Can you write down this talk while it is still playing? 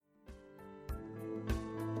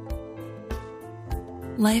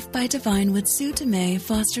Life by Divine with Sue DeMay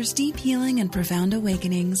fosters deep healing and profound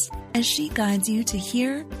awakenings as she guides you to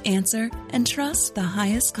hear, answer, and trust the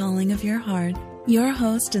highest calling of your heart. Your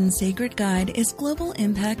host and sacred guide is global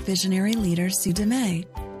impact visionary leader Sue DeMay,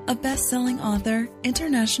 a best-selling author,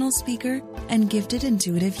 international speaker, and gifted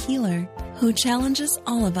intuitive healer who challenges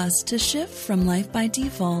all of us to shift from life by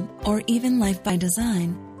default or even life by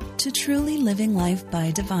design to truly living life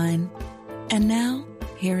by divine. And now,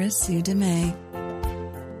 here is Sue DeMay.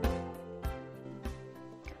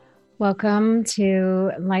 Welcome to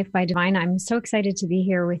Life by Divine. I'm so excited to be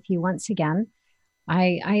here with you once again.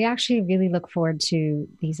 I actually really look forward to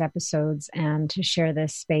these episodes and to share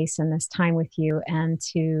this space and this time with you and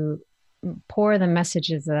to pour the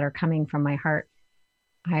messages that are coming from my heart.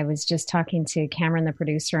 I was just talking to Cameron, the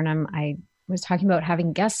producer, and I was talking about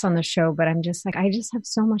having guests on the show, but I'm just like, I just have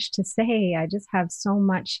so much to say. I just have so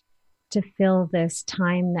much to fill this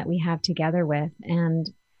time that we have together with. And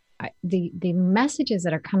the messages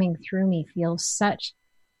that are coming through me feel such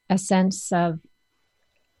a sense of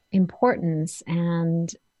importance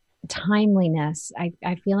and timeliness.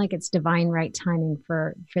 I feel like it's divine right timing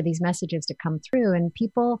for these messages to come through, and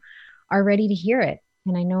people are ready to hear it.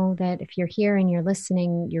 And I know that if you're here and you're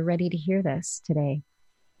listening, you're ready to hear this today.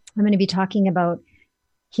 I'm going to be talking about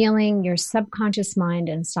healing your subconscious mind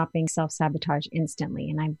and stopping self-sabotage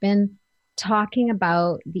instantly. And I've been talking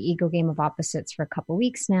about the ego game of opposites for a couple of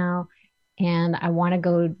weeks now, and I want to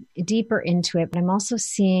go deeper into it, but I'm also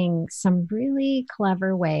seeing some really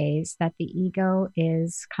clever ways that the ego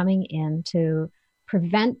is coming in to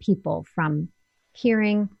prevent people from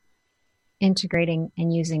hearing, integrating,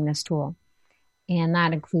 and using this tool. And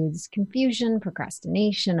that includes confusion,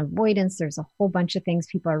 procrastination, avoidance. There's a whole bunch of things.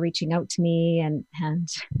 People are reaching out to me and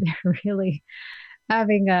they're really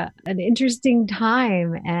having an interesting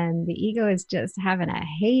time, and the ego is just having a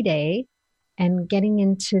heyday and getting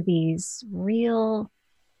into these real,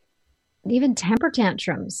 even temper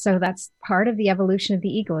tantrums. So that's part of the evolution of the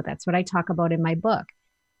ego. That's what I talk about in my book.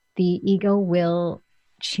 The ego will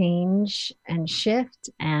change and shift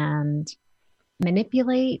and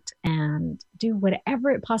manipulate and do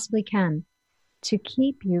whatever it possibly can to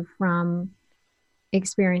keep you from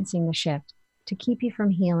experiencing the shift, to keep you from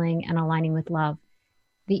healing and aligning with love.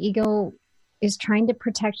 The ego is trying to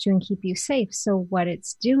protect you and keep you safe. So what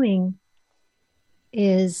it's doing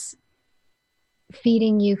is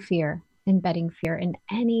feeding you fear, embedding fear in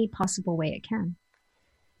any possible way it can.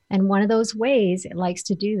 And one of those ways it likes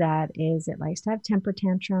to do that is it likes to have temper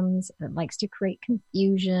tantrums. It likes to create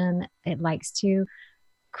confusion. It likes to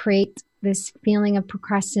create this feeling of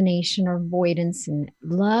procrastination or avoidance, and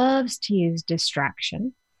loves to use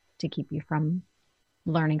distraction to keep you from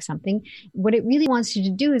learning something. What it really wants you to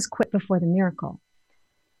do is quit before the miracle.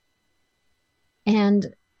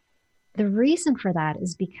 And the reason for that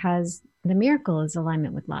is because the miracle is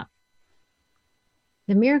alignment with love.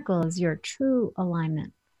 The miracle is your true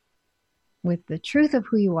alignment with the truth of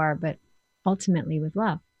who you are, but ultimately with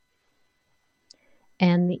love.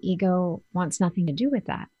 And the ego wants nothing to do with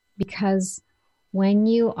that, because when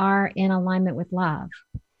you are in alignment with love,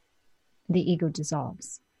 the ego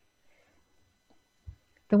dissolves.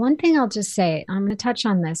 The one thing I'll just say, I'm going to touch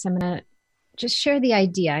on this. I'm going to just share the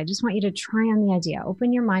idea. I just want you to try on the idea.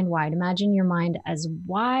 Open your mind wide. Imagine your mind as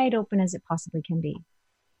wide open as it possibly can be.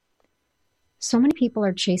 So many people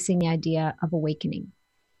are chasing the idea of awakening.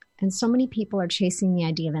 And so many people are chasing the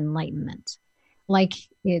idea of enlightenment. Like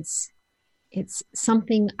it's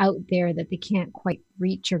something out there that they can't quite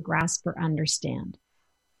reach or grasp or understand.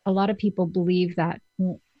 A lot of people believe that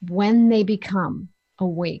when they become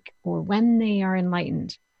awake, or when they are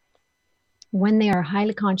enlightened, when they are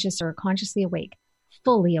highly conscious or consciously awake,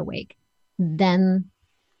 fully awake, then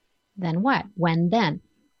what? When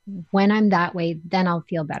I'm that way, then I'll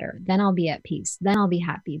feel better. Then I'll be at peace. Then I'll be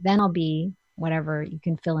happy. Then I'll be whatever, you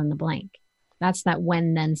can fill in the blank. That's that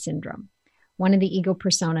when then syndrome. One of the ego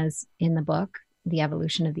personas in the book, The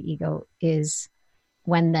Evolution of the Ego, is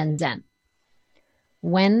when then Zen.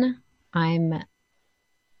 When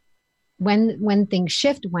things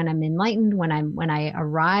shift, when I'm enlightened, when I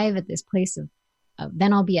arrive at this place of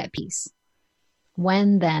then I'll be at peace.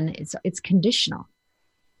 When then, it's conditional.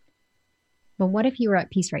 But what if you were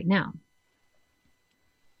at peace right now?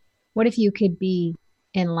 What if you could be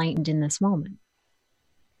enlightened in this moment?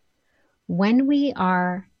 When we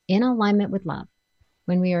are in alignment with love,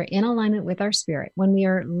 when we are in alignment with our spirit, when we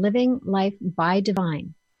are living life by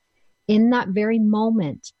divine, in that very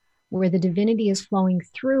moment where the divinity is flowing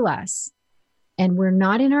through us and we're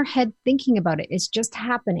not in our head thinking about it, it's just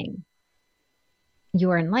happening, you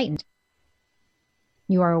are enlightened.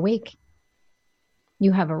 You are awake.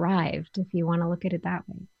 You have arrived, if you want to look at it that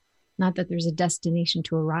way. Not that there's a destination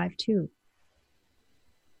to arrive to.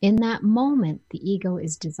 In that moment, the ego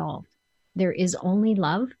is dissolved. There is only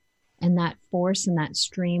love, and that force and that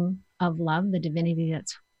stream of love, the divinity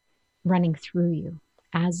that's running through you,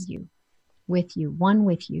 as you, with you, one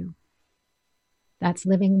with you. That's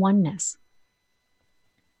living oneness.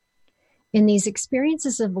 In these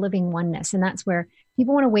experiences of living oneness, and that's where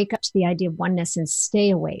people want to wake up to the idea of oneness and stay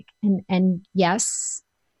awake. And yes,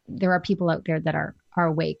 there are people out there that are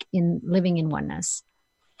awake in living in oneness,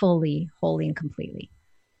 fully, wholly, and completely.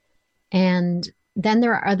 And then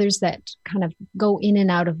there are others that kind of go in and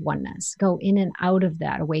out of oneness, go in and out of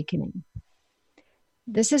that awakening.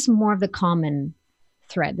 This is more of the common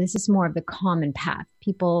thread. This is more of the common path.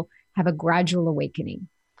 People have a gradual awakening.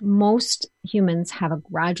 Most humans have a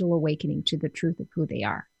gradual awakening to the truth of who they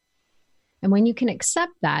are. And when you can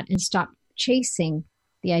accept that and stop chasing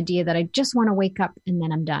the idea that I just want to wake up and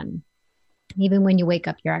then I'm done. Even when you wake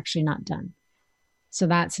up, you're actually not done. So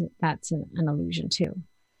that's an illusion too.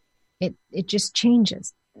 It just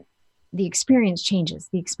changes. The experience changes.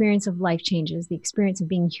 The experience of life changes. The experience of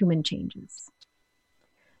being human changes.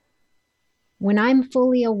 When I'm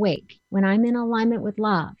fully awake, when I'm in alignment with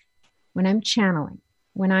love, when I'm channeling,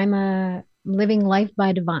 when I'm living life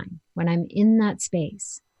by divine, when I'm in that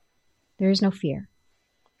space, there is no fear.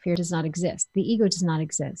 Fear does not exist. The ego does not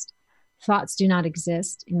exist. Thoughts do not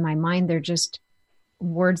exist. In my mind, they're just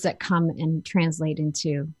words that come and translate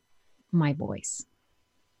into my voice.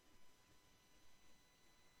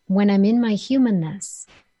 When I'm in my humanness,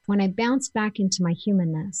 when I bounce back into my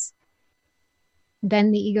humanness,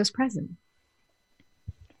 then the ego's present.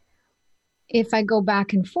 If I go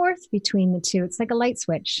back and forth between the two, it's like a light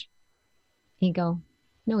switch. Ego,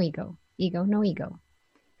 no ego. Ego, no ego.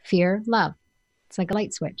 Fear, love. It's like a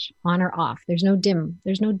light switch, on or off. There's no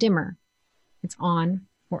dimmer. It's on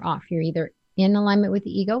or off. You're either in alignment with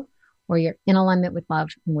the ego or you're in alignment with love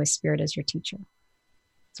and with spirit as your teacher.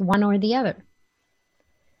 It's one or the other.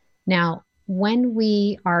 Now, when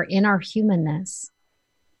we are in our humanness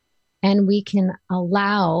and we can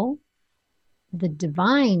allow the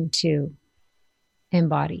divine to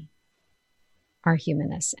embody our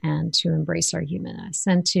humanness and to embrace our humanness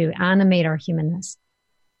and to animate our humanness,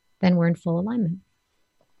 then we're in full alignment.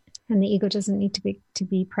 And the ego doesn't need to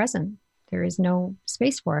be present. There is no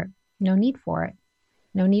space for it, no need for it,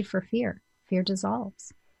 no need for fear. Fear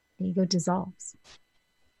dissolves. The ego dissolves.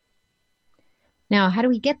 Now, how do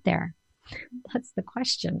we get there? That's the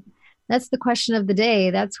question. That's the question of the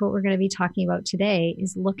day. That's what we're going to be talking about today,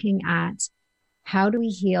 is looking at how do we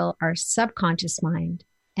heal our subconscious mind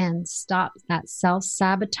and stop that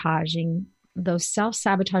those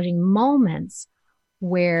self-sabotaging moments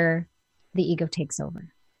where the ego takes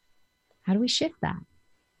over. How do we shift that?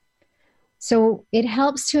 So it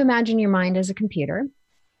helps to imagine your mind as a computer.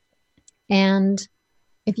 And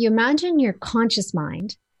if you imagine your conscious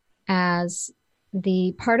mind as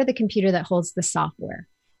the part of the computer that holds the software.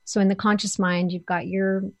 So in the conscious mind, you've got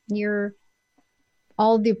your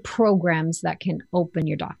all the programs that can open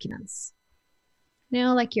your documents.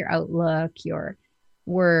 Like your Outlook, your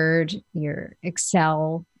Word, your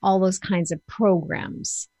Excel, all those kinds of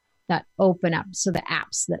programs that open up. So the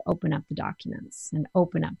apps that open up the documents and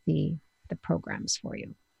open up the programs for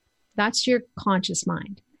you. That's your conscious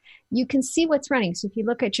mind. You can see what's running. So if you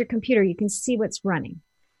look at your computer, you can see what's running.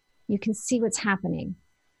 You can see what's happening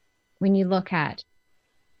when you look at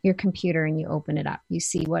your computer and you open it up. You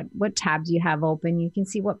see what tabs you have open. You can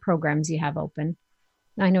see what programs you have open.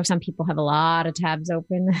 I know some people have a lot of tabs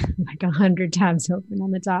open, like 100 tabs open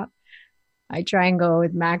on the top. I try and go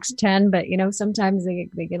with max 10, but sometimes they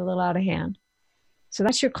get a little out of hand. So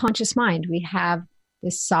that's your conscious mind. We have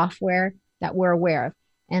this software that we're aware of.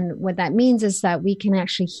 And what that means is that we can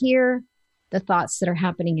actually hear the thoughts that are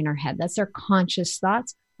happening in our head. That's our conscious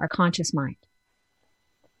thoughts, our conscious mind.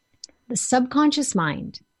 The subconscious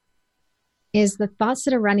mind is the thoughts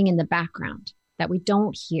that are running in the background that we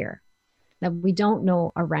don't hear, that we don't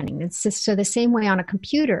know are running. It's just, so the same way on a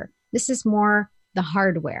computer, this is more the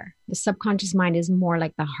hardware. The subconscious mind is more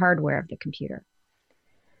like the hardware of the computer.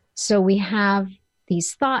 So we have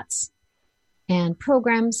these thoughts and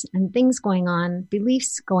programs and things going on,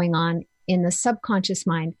 beliefs going on in the subconscious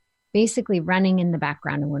mind, basically running in the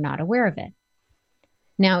background, and we're not aware of it.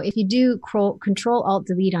 Now, if you do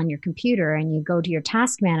Control-Alt-Delete on your computer and you go to your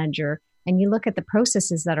task manager and you look at the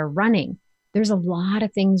processes that are running, there's a lot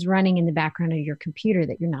of things running in the background of your computer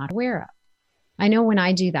that you're not aware of. I know when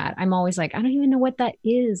I do that, I'm always like, I don't even know what that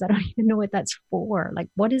is. I don't even know what that's for. Like,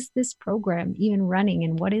 what is this program even running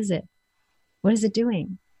and what is it? What is it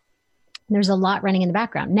doing? There's a lot running in the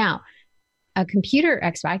background. Now, a computer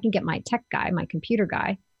expert. I can get my tech guy, my computer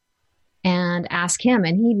guy, and ask him,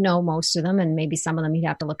 and he'd know most of them, and maybe some of them he'd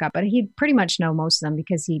have to look up, but he'd pretty much know most of them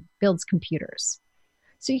because he builds computers.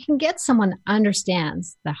 So you can get someone that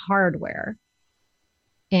understands the hardware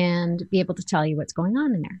and be able to tell you what's going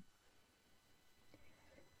on in there.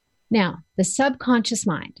 Now, the subconscious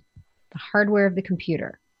mind, the hardware of the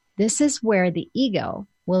computer, this is where the ego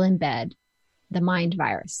will embed the mind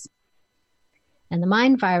virus. And the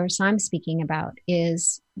mind virus I'm speaking about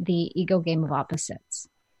is the ego game of opposites.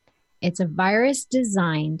 It's a virus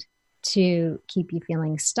designed to keep you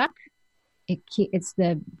feeling stuck. It's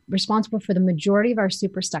responsible for the majority of our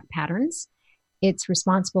super stuck patterns. It's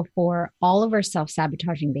responsible for all of our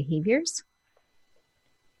self-sabotaging behaviors.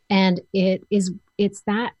 And it's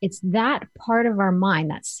that part of our mind,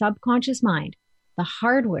 that subconscious mind, the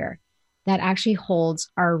hardware that actually holds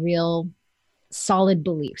our real solid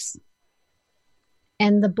beliefs.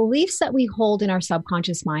 And the beliefs that we hold in our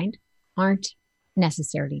subconscious mind aren't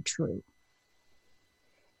necessarily true.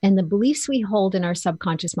 And the beliefs we hold in our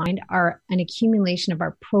subconscious mind are an accumulation of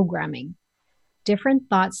our programming, different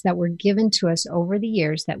thoughts that were given to us over the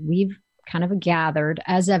years that we've kind of gathered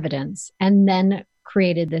as evidence, and then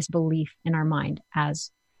created this belief in our mind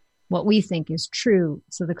as what we think is true.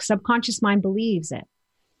 So the subconscious mind believes it.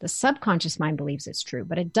 The subconscious mind believes it's true,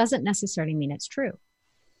 but it doesn't necessarily mean it's true.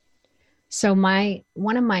 So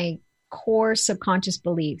one of my core subconscious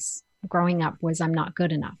beliefs growing up was I'm not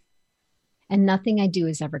good enough, and nothing I do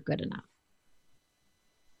is ever good enough.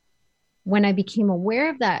 When I became aware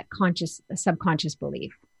of that subconscious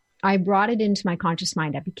belief, I brought it into my conscious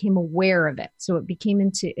mind. I became aware of it. So it came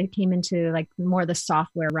into like more of the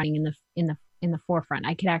software running in the forefront.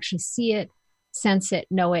 I could actually see it, sense it,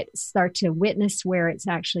 know it, start to witness where it's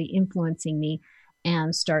actually influencing me,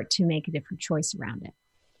 and start to make a different choice around it.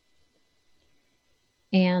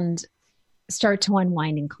 And start to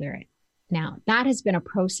unwind and clear it. Now, that has been a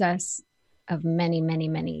process of many, many,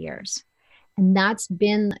 many years. And that's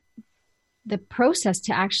been the process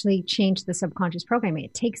to actually change the subconscious programming.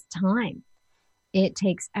 It takes time. It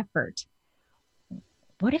takes effort.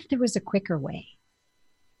 What if there was a quicker way?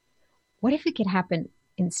 What if it could happen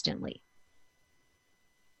instantly?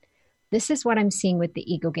 This is what I'm seeing with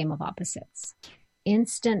the ego game of opposites.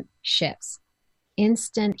 Instant shifts,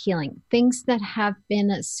 instant healing, things that have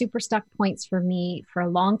been super stuck points for me for a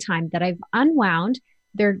long time that I've unwound.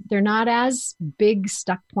 They're not as big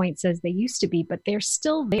stuck points as they used to be, but they're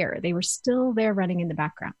still there. They were still there running in the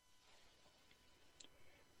background.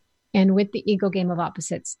 And with the ego game of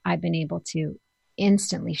opposites, I've been able to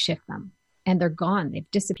instantly shift them, and they're gone.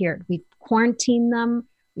 They've disappeared. We've quarantined them,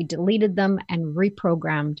 we deleted them, and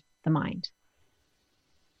reprogrammed the mind.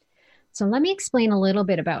 So let me explain a little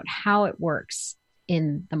bit about how it works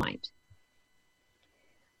in the mind.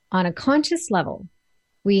 On a conscious level,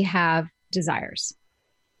 we have desires.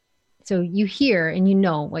 So you hear and you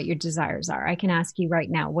know what your desires are. I can ask you right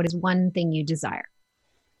now, what is one thing you desire?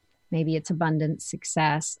 Maybe it's abundance,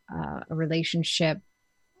 success, a relationship,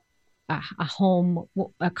 a home,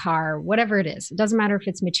 a car, whatever it is. It doesn't matter if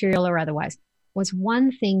it's material or otherwise. What's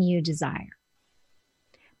one thing you desire?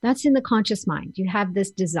 That's in the conscious mind. You have this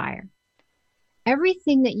desire.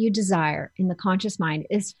 Everything that you desire in the conscious mind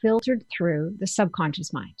is filtered through the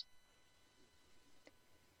subconscious mind.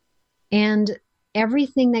 And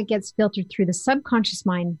everything that gets filtered through the subconscious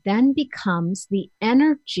mind then becomes the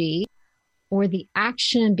energy or the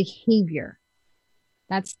action and behavior.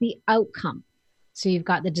 That's the outcome. So you've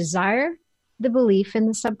got the desire, the belief in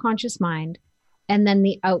the subconscious mind, and then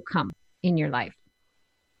the outcome in your life.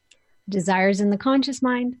 Desires in the conscious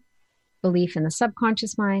mind, belief in the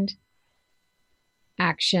subconscious mind,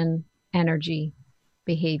 action, energy,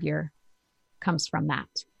 behavior comes from that.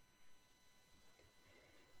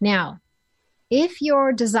 Now, if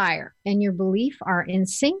your desire and your belief are in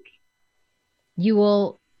sync,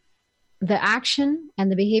 the action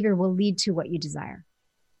and the behavior will lead to what you desire.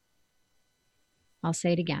 I'll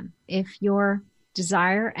say it again. If your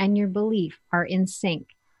desire and your belief are in sync,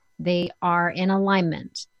 they are in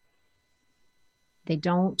alignment, they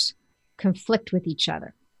don't conflict with each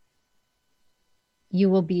other, you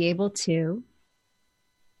will be able to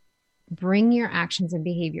bring your actions and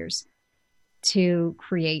behaviors to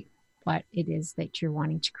create what it is that you're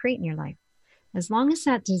wanting to create in your life. As long as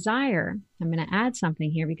that desire, I'm going to add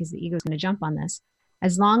something here because the ego is going to jump on this.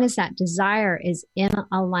 As long as that desire is in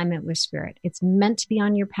alignment with spirit, it's meant to be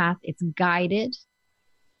on your path, it's guided,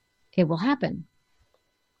 it will happen.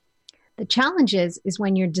 The challenge is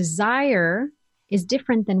when your desire is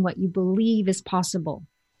different than what you believe is possible.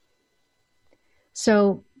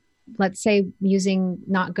 So let's say using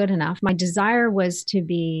not good enough, my desire was to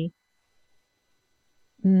be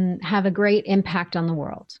have a great impact on the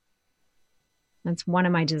world. That's one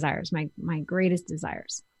of my desires. My greatest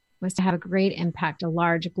desires was to have a great impact, a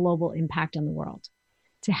large global impact on the world,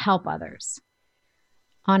 to help others.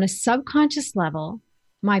 On a subconscious level,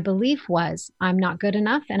 my belief was I'm not good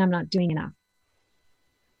enough and I'm not doing enough.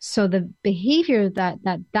 So the behavior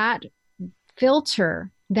that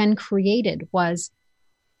filter then created was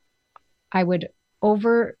I would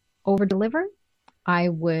over deliver, I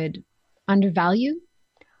would undervalue,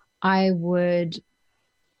 I would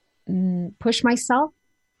push myself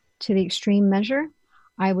to the extreme measure,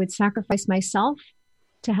 I would sacrifice myself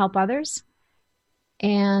to help others,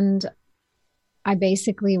 and I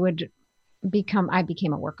basically became a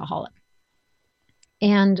workaholic.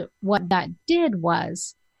 And what that did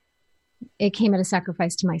was it came at a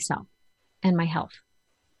sacrifice to myself and my health.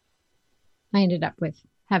 I ended up with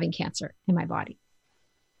having cancer in my body.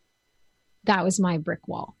 That was my brick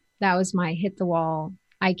wall. That was my hit the wall.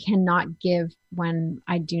 I cannot give when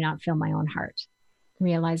I do not fill my own heart.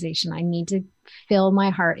 Realization. I need to fill my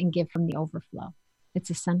heart and give from the overflow. It's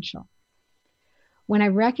essential. When I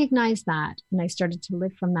recognized that and I started to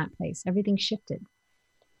live from that place, everything shifted.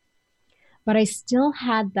 But I still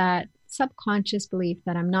had that subconscious belief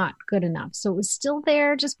that I'm not good enough. So it was still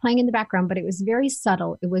there, just playing in the background, but it was very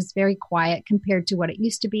subtle. It was very quiet compared to what it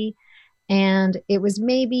used to be. And it was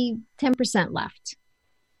maybe 10% left.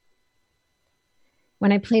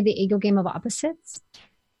 When I played the ego game of opposites,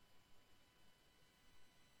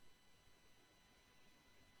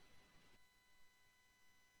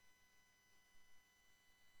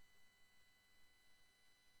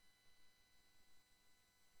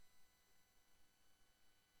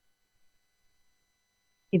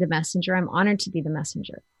 be the messenger. I'm honored to be the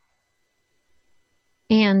messenger.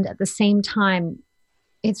 And at the same time,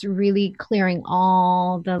 it's really clearing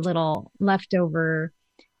all the little leftover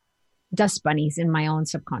dust bunnies in my own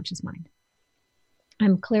subconscious mind.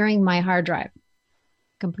 I'm clearing my hard drive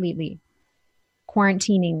completely,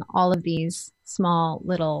 quarantining all of these small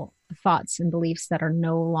little thoughts and beliefs that are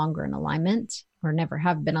no longer in alignment or never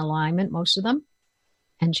have been in alignment, most of them,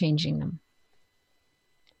 and changing them.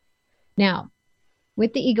 Now,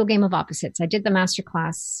 with the ego game of opposites, I did the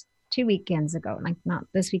masterclass 2 weekends ago, like not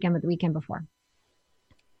this weekend, but the weekend before.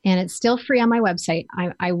 And it's still free on my website.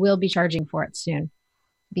 I will be charging for it soon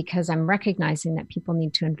because I'm recognizing that people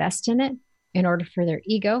need to invest in it in order for their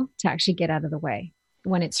ego to actually get out of the way.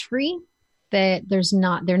 When it's free, they're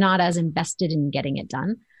not as invested in getting it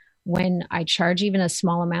done. When I charge even a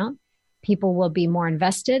small amount, people will be more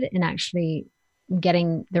invested in actually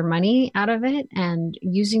getting their money out of it and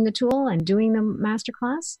using the tool and doing the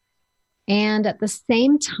masterclass. And at the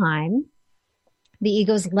same time, the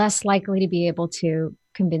ego is less likely to be able to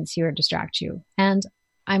convince you or distract you. And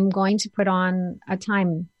I'm going to put on a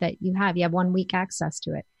time that you have 1 week access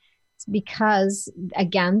to it. It's because,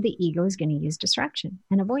 again, the ego is going to use distraction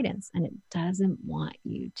and avoidance, and it doesn't want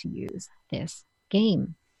you to use this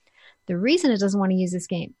game. The reason it doesn't want to use this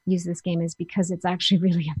game is because it's actually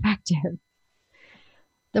really effective.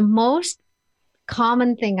 The most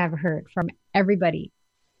common thing I've heard from everybody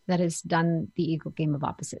that has done the ego game of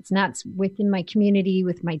opposites, and that's within my community,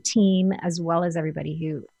 with my team, as well as everybody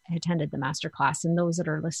who attended the masterclass. And those that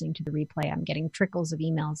are listening to the replay, I'm getting trickles of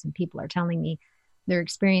emails and people are telling me their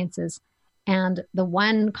experiences. And the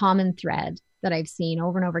one common thread that I've seen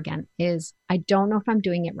over and over again is, I don't know if I'm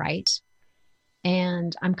doing it right.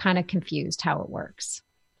 And I'm kind of confused how it works.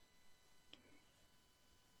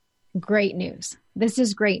 Great news. This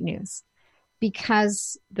is great news,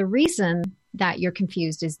 because the reason that you're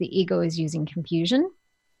confused is the ego is using confusion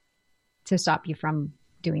to stop you from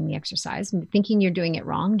doing the exercise, thinking you're doing it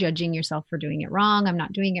wrong, judging yourself for doing it wrong. I'm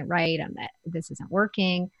not doing it right. This isn't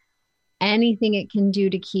working. Anything it can do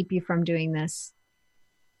to keep you from doing this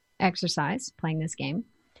exercise, playing this game,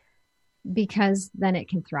 because then it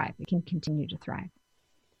can thrive. It can continue to thrive.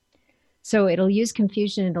 So it'll use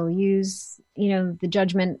confusion. It'll use, the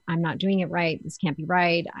judgment. I'm not doing it right. This can't be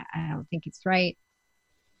right. I don't think it's right.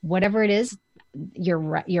 Whatever it is,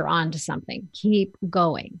 you're on to something. Keep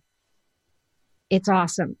going. It's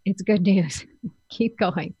awesome. It's good news. Keep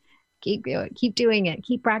going. Keep doing it.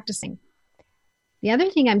 Keep practicing. The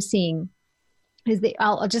other thing I'm seeing is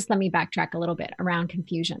I'll just let me backtrack a little bit around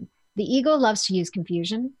confusion. The ego loves to use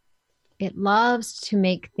confusion. It loves to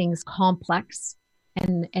make things complex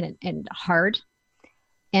and hard.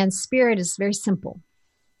 And spirit is very simple.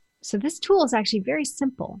 So this tool is actually very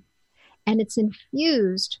simple, and it's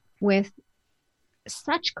infused with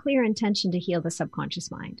such clear intention to heal the subconscious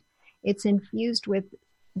mind. It's infused with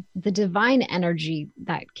the divine energy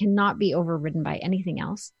that cannot be overridden by anything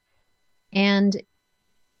else. And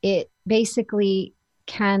it basically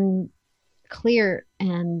can clear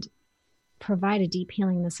and provide a deep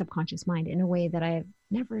healing in the subconscious mind in a way that I've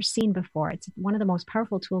never seen before. It's one of the most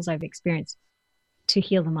powerful tools I've experienced to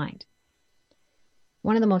heal the mind.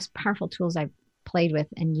 One of the most powerful tools I've played with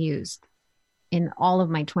and used in all of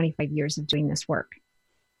my 25 years of doing this work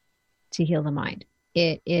to heal the mind.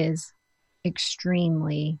 It is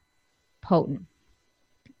extremely potent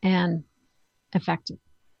and effective.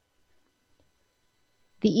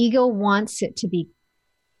 The ego wants it to be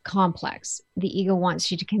complex. The ego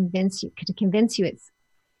wants you to convince you it's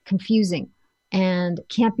confusing and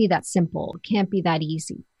can't be that simple, can't be that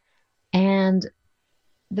easy. And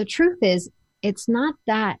the truth is, it's not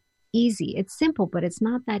that easy. It's simple, but it's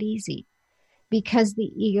not that easy, because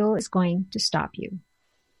the ego is going to stop you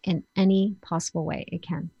in any possible way it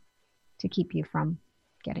can to keep you from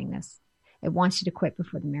getting this. It wants you to quit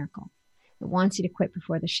before the miracle. It wants you to quit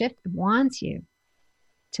before the shift. It wants you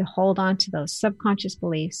to hold on to those subconscious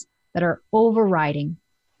beliefs that are overriding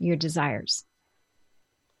your desires.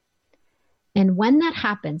 And when that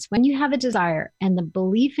happens, when you have a desire and the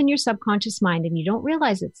belief in your subconscious mind and you don't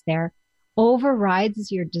realize it's there, overrides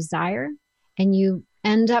your desire, and you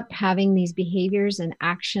end up having these behaviors and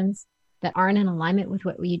actions that aren't in alignment with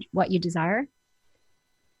what you desire,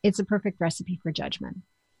 it's a perfect recipe for judgment.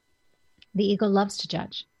 The ego loves to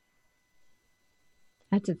judge.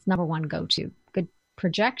 That's its number one go-to. Good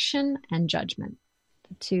projection and judgment,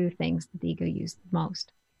 the two things that the ego uses the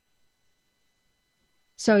most.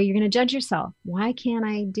 So you're going to judge yourself. Why can't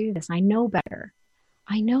I do this? I know better.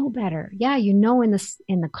 I know better. Yeah, you know, in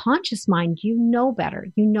the conscious mind, you know better.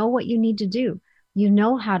 You know what you need to do. You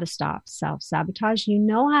know how to stop self-sabotage. You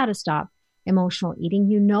know how to stop emotional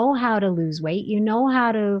eating. You know how to lose weight. You know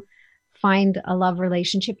how to find a love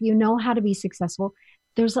relationship. You know how to be successful.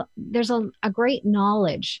 There's a great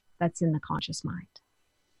knowledge that's in the conscious mind.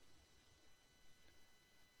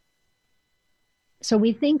 So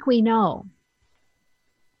we think we know,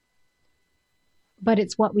 but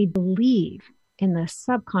it's what we believe in the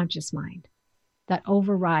subconscious mind that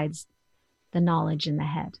overrides the knowledge in the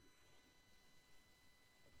head.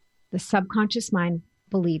 The subconscious mind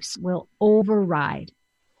beliefs will override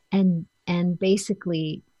and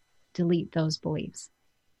basically delete those beliefs.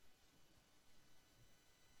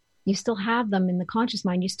 You still have them in the conscious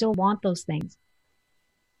mind. You still want those things,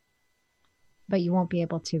 but you won't be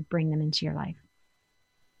able to bring them into your life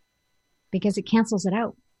because it cancels it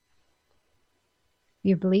out.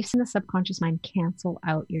 Your beliefs in the subconscious mind cancel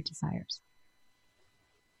out your desires.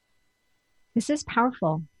 This is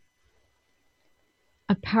powerful.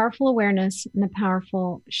 A powerful awareness and a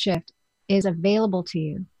powerful shift is available to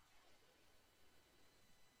you.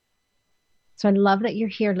 So I love that you're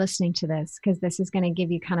here listening to this, because this is going to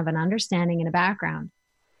give you kind of an understanding and a background.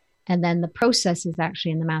 And then the process is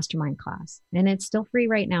actually in the mastermind class. And it's still free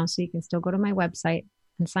right now, so you can still go to my website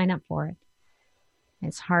and sign up for it.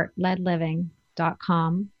 It's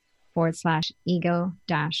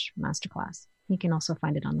heartledliving.com/ego-masterclass. You can also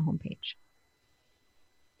find it on the homepage.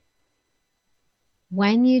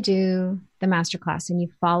 When you do the masterclass and you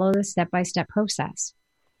follow the step-by-step process,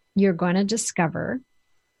 you're going to discover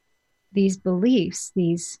these beliefs,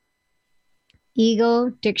 these ego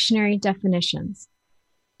dictionary definitions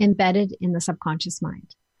embedded in the subconscious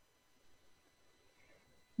mind.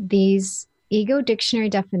 These ego dictionary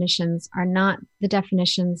definitions are not the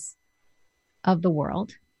definitions of the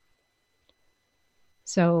world.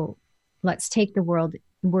 So let's take the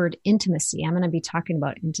word intimacy. I'm going to be talking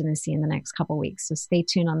about intimacy in the next couple of weeks, so stay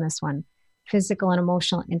tuned on this one. Physical and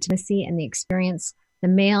emotional intimacy and the experience, the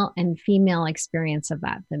male and female experience of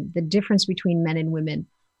that, the difference between men and women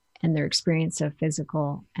and their experience of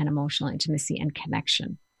physical and emotional intimacy and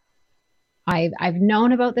connection. I've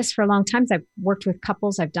known about this for a long time. I've worked with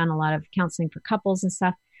couples. I've done a lot of counseling for couples and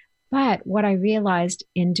stuff. But what I realized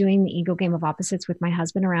in doing the ego game of opposites with my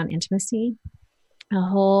husband around intimacy, a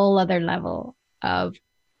whole other level of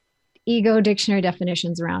ego dictionary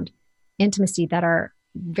definitions around intimacy that are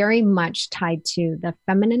very much tied to the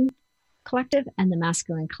feminine collective and the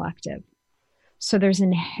masculine collective. So there's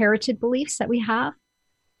inherited beliefs that we have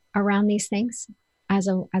around these things as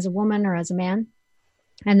a woman or as a man.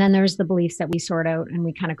 And then there's the beliefs that we sort out and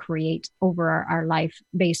we kind of create over our life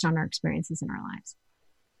based on our experiences in our lives.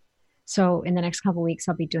 So in the next couple of weeks,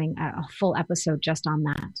 I'll be doing a full episode just on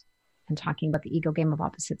that and talking about the ego game of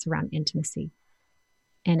opposites around intimacy.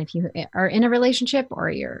 And if you are in a relationship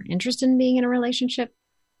or you're interested in being in a relationship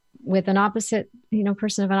with an opposite,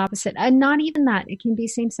 person of an opposite, and not even that, it can be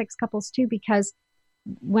same-sex couples too, because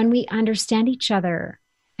when we understand each other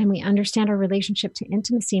and we understand our relationship to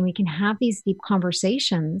intimacy and we can have these deep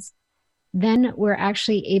conversations, then we're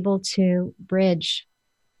actually able to bridge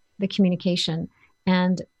the communication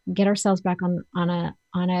and get ourselves back on a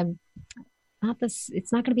not this,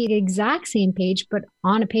 it's not going to be the exact same page, but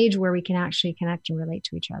on a page where we can actually connect and relate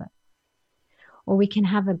to each other, or we can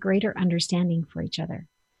have a greater understanding for each other.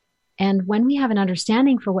 And when we have an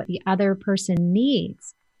understanding for what the other person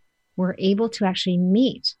needs, we're able to actually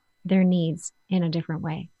meet their needs in a different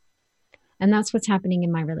way. And that's what's happening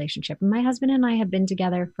in my relationship. And my husband and I have been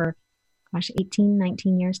together for, 18,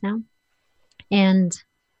 19 years now. And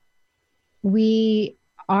we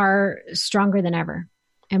are stronger than ever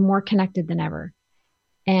and more connected than ever.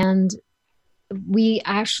 And we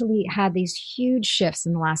actually had these huge shifts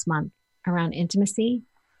in the last month around intimacy.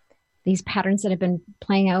 These patterns that have been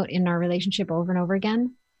playing out in our relationship over and over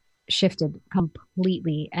again shifted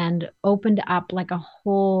completely and opened up like a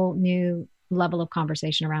whole new level of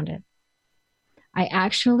conversation around it. I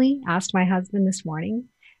actually asked my husband this morning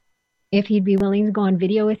if he'd be willing to go on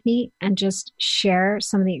video with me and just share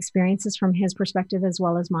some of the experiences from his perspective as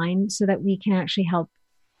well as mine, so that we can actually help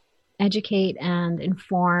educate and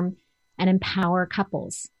inform and empower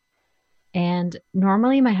couples. And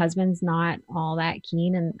normally my husband's not all that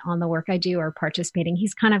keen on the work I do or participating.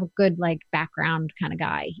 He's kind of a good background kind of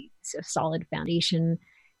guy. He's a solid foundation,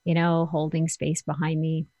 holding space behind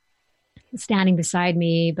me, standing beside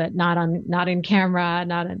me, but not in camera,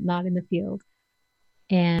 not in the field.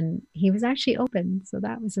 And he was actually open. So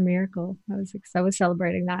that was a miracle. I was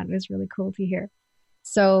celebrating that. It was really cool to hear.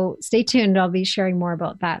 So stay tuned. I'll be sharing more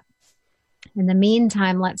about that. In the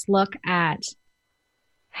meantime, let's look at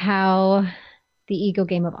how the ego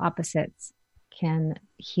game of opposites can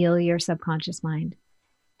heal your subconscious mind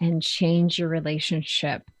and change your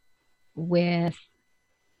relationship with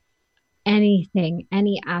anything,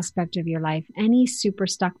 any aspect of your life, any super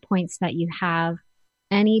stuck points that you have,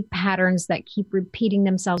 any patterns that keep repeating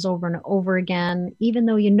themselves over and over again, even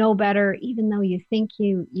though you know better, even though you think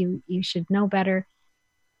you should know better.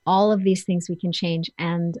 All of these things we can change,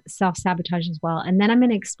 and self-sabotage as well. And then I'm going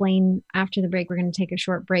to explain after the break. We're going to take a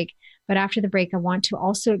short break, but after the break, I want to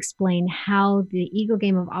also explain how the ego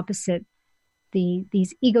game of opposite,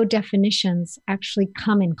 these ego definitions actually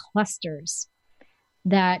come in clusters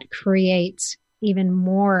that create even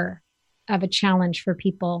more of a challenge for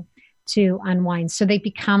people to unwind. So they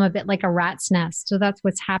become a bit like a rat's nest. So that's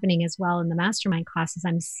what's happening as well in the mastermind classes.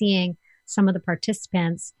 I'm seeing some of the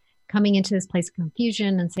participants coming into this place of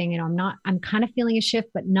confusion and saying, I'm kind of feeling a shift,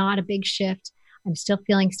 but not a big shift. I'm still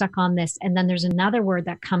feeling stuck on this. And then there's another word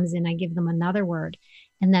that comes in. I give them another word,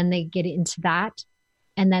 and then they get into that.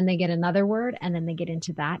 And then they get another word, and then they get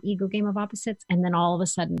into that ego game of opposites. And then all of a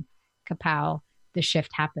sudden, kapow, the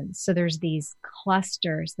shift happens. So there's these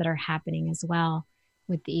clusters that are happening as well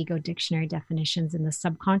with the ego dictionary definitions in the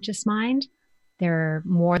subconscious mind. There are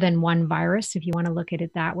more than one virus, if you want to look at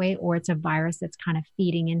it that way, or it's a virus that's kind of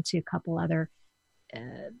feeding into a couple other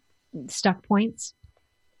stuck points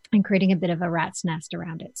and creating a bit of a rat's nest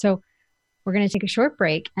around it. So we're going to take a short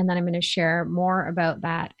break, and then I'm going to share more about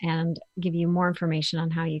that and give you more information on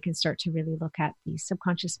how you can start to really look at the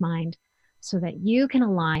subconscious mind so that you can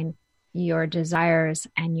align your desires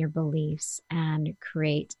and your beliefs and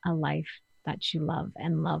create a life that you love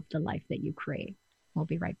and love the life that you create. We'll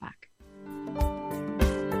be right back.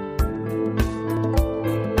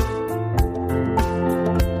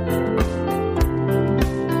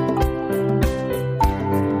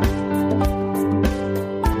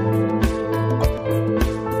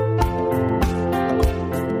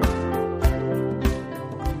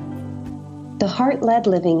 The Heart-Led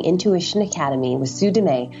Living Intuition Academy with Sue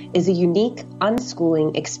Dumais is a unique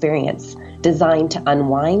unschooling experience designed to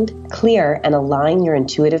unwind, clear, and align your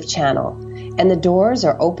intuitive channel. And the doors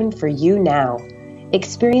are open for you now.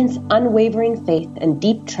 Experience unwavering faith and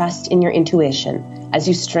deep trust in your intuition as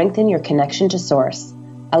you strengthen your connection to Source,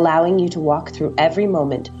 allowing you to walk through every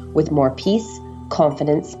moment with more peace,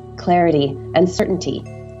 confidence, clarity, and certainty.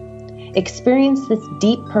 Experience this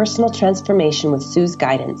deep personal transformation with Sue's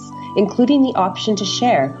guidance, including the option to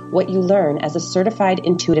share what you learn as a certified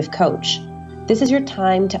intuitive coach. This is your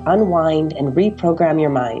time to unwind and reprogram your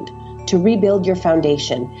mind, to rebuild your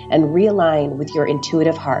foundation and realign with your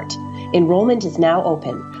intuitive heart. Enrollment is now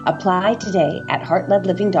open. Apply today at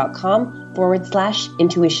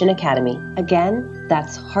heartledliving.com/Intuition Academy. Again,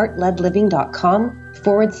 that's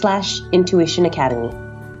heartledliving.com/Intuition Academy.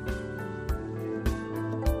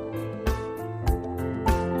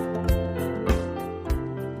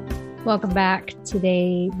 Welcome back.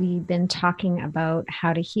 Today, we've been talking about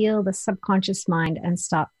how to heal the subconscious mind and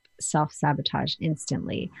stop self-sabotage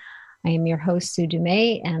instantly. I am your host, Sue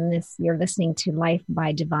Dumais, and you're listening to Life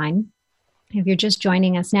by Divine. If you're just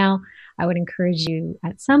joining us now, I would encourage you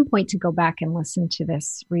at some point to go back and listen to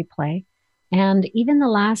this replay. And even the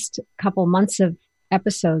last couple months of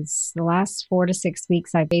episodes, the last 4 to 6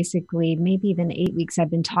 weeks, I basically, maybe even 8 weeks,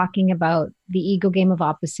 I've been talking about the ego game of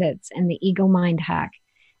opposites and the ego mind hack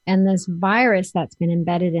and this virus that's been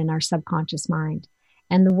embedded in our subconscious mind.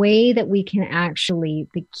 And the way that we can actually,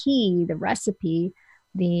 the key, the recipe,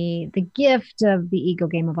 the gift of the ego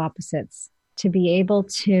game of opposites, to be able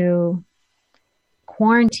to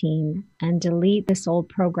quarantine and delete this old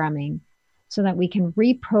programming so that we can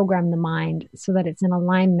reprogram the mind so that it's in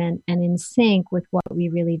alignment and in sync with what we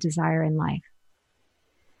really desire in life.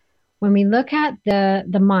 When we look at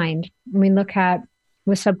the mind, when we look at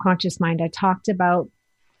with subconscious mind, I talked about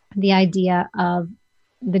the idea of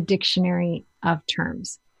the dictionary of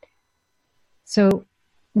terms. So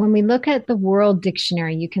when we look at the World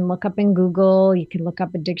Dictionary, you can look up in Google, you can look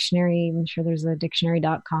up a dictionary, I'm sure there's a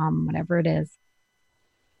dictionary.com, whatever it is,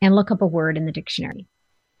 and look up a word in the dictionary.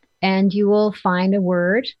 And you will find a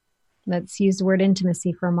word. Let's use the word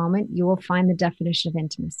intimacy for a moment. You will find the definition of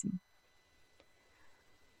intimacy.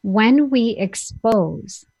 When we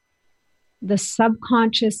expose the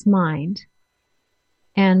subconscious mind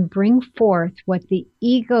and bring forth what the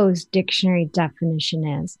ego's dictionary definition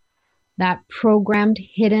is, that programmed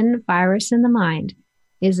hidden virus in the mind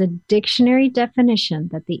is a dictionary definition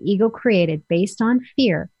that the ego created based on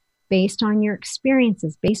fear, based on your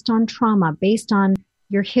experiences, based on trauma, based on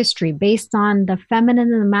your history, based on the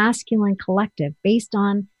feminine and the masculine collective, based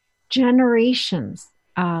on generations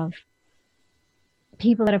of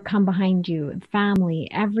people that have come behind you, family,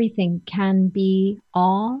 everything can be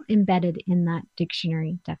all embedded in that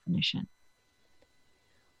dictionary definition.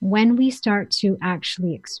 When we start to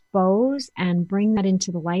actually expose and bring that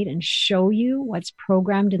into the light and show you what's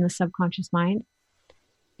programmed in the subconscious mind,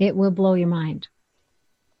 it will blow your mind.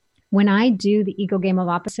 When I do the ego game of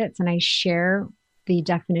opposites and I share the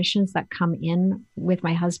definitions that come in with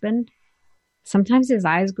my husband, sometimes his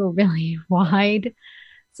eyes go really wide.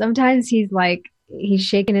 Sometimes he's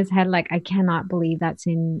shaking his head like, I cannot believe that's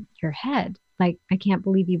in your head. Like, I can't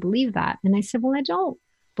believe you believe that. And I said, well, I don't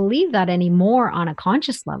believe that anymore on a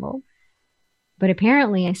conscious level, but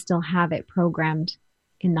apparently I still have it programmed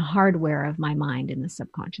in the hardware of my mind, in the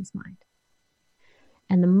subconscious mind.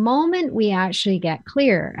 And the moment we actually get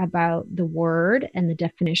clear about the word and the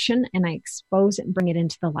definition, and I expose it and bring it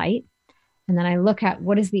into the light, and then I look at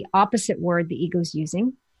what is the opposite word the ego's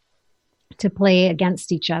using to play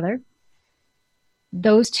against each other,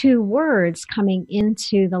 those two words coming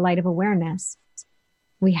into the light of awareness,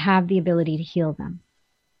 we have the ability to heal them.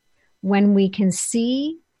 When we can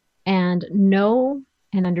see and know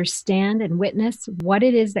and understand and witness what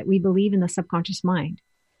it is that we believe in the subconscious mind,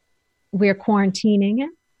 we're quarantining it,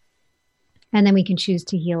 and then we can choose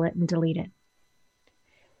to heal it and delete it.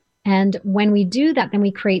 And when we do that, then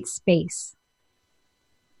we create space.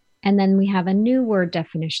 And then we have a new word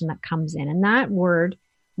definition that comes in. And that word,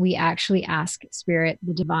 we actually ask Spirit,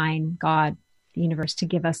 the divine, God, the universe, to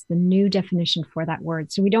give us the new definition for that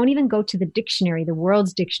word. So we don't even go to the dictionary, the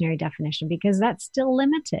world's dictionary definition, because that's still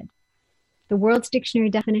limited. The world's dictionary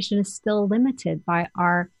definition is still limited by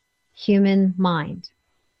our human mind.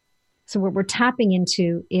 So what we're tapping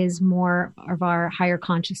into is more of our higher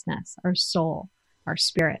consciousness, our soul, our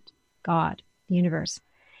spirit, God, the universe.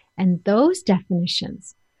 And those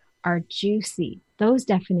definitions are juicy. Those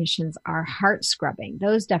definitions are heart scrubbing.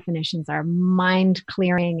 Those definitions are mind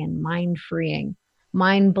clearing and mind freeing,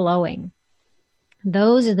 mind blowing.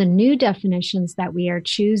 Those are the new definitions that we are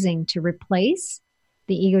choosing to replace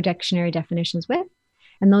the ego dictionary definitions with.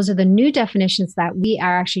 And those are the new definitions that we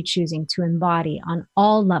are actually choosing to embody on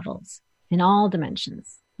all levels, in all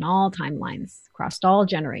dimensions, in all timelines, across all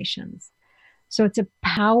generations. So it's a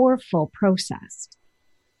powerful process.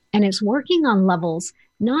 And it's working on levels,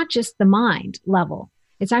 not just the mind level.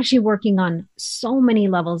 It's actually working on so many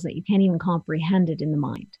levels that you can't even comprehend it in the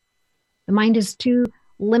mind. The mind is too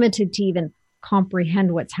limited to even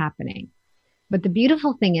comprehend what's happening. But the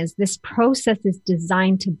beautiful thing is this process is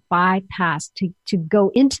designed to bypass, to go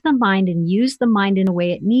into the mind and use the mind in a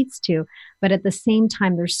way it needs to. But at the same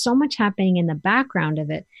time, there's so much happening in the background of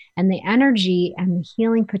it. And the energy and the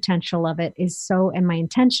healing potential of it is so, and my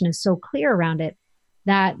intention is so clear around it,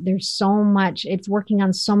 that there's so much, it's working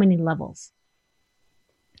on so many levels.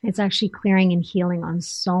 It's actually clearing and healing on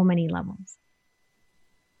so many levels.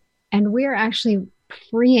 And we're actually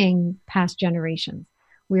freeing past generations.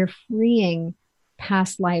 We're freeing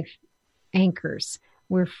past life anchors.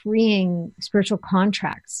 We're freeing spiritual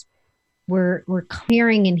contracts. We're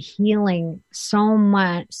clearing and healing so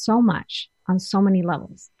much on so many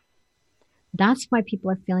levels. That's why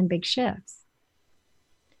people are feeling big shifts.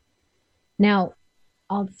 Now,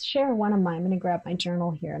 I'll share one of mine. I'm going to grab my journal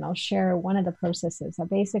here and I'll share one of the processes. So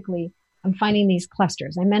basically, I'm finding these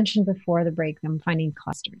clusters. I mentioned before the break, I'm finding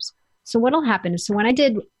clusters. So what'll happen is, so when I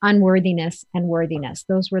did unworthiness and worthiness,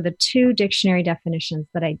 those were the two dictionary definitions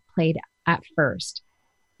that I played at first.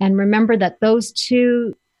 And remember that those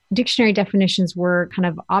two dictionary definitions were kind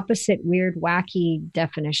of opposite, weird, wacky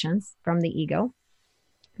definitions from the ego.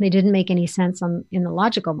 They didn't make any sense in the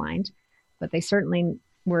logical mind, but they certainly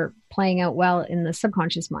were playing out well in the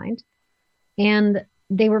subconscious mind. And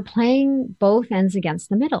they were playing both ends against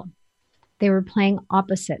the middle. They were playing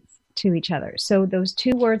opposites to each other. So those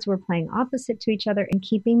two words were playing opposite to each other and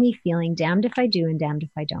keeping me feeling damned if I do and damned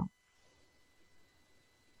if I don't.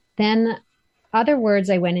 Then other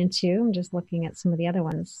words I went into, I'm just looking at some of the other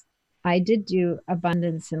ones. I did do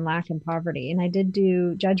abundance and lack and poverty, and I did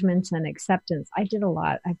do judgment and acceptance. I did a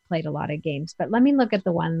lot. I played a lot of games, but let me look at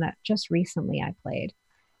the one that just recently I played.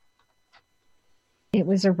 It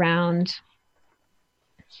was around,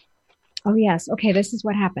 oh yes, okay, this is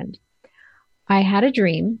what happened. I had a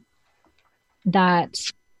dream that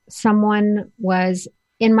someone was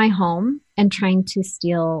in my home and trying to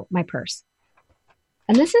steal my purse.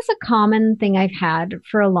 And this is a common thing I've had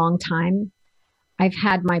for a long time. I've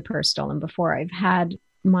had my purse stolen before. I've had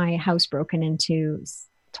my house broken into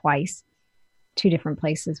twice, two different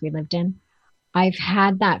places we lived in. I've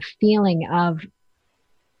had that feeling of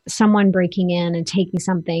someone breaking in and taking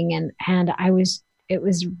something, and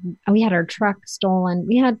we had our truck stolen.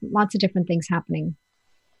 We had lots of different things happening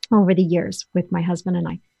over the years with my husband and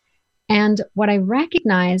I. And what I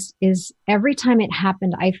recognized is every time it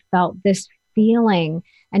happened, I felt this feeling.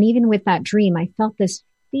 And even with that dream, I felt this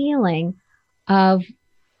feeling of,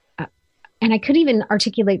 and I couldn't even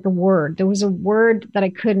articulate the word. There was a word that I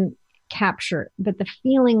couldn't capture, but the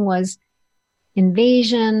feeling was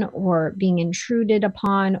invasion or being intruded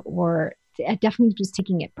upon, or I definitely was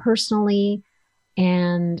taking it personally.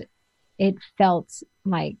 And it felt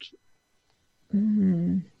like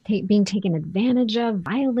being taken advantage of,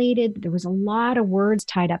 violated. There was a lot of words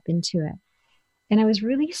tied up into it. And I was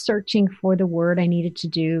really searching for the word I needed to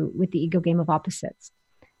do with the ego game of opposites.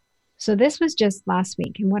 So this was just last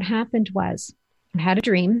week. And what happened was I had a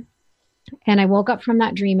dream, and I woke up from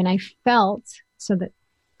that dream, and I felt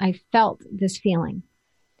this feeling.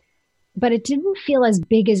 But it didn't feel as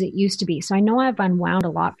big as it used to be. So I know I've unwound a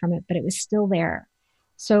lot from it, but it was still there.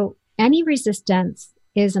 So any resistance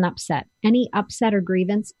is an upset. Any upset or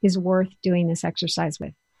grievance is worth doing this exercise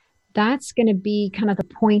with. That's going to be kind of the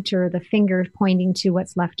pointer, the finger pointing to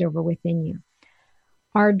what's left over within you.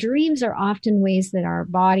 Our dreams are often ways that our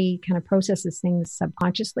body kind of processes things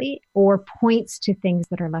subconsciously or points to things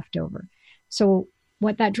that are left over. So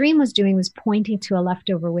what that dream was doing was pointing to a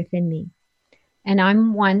leftover within me. And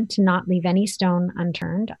I'm one to not leave any stone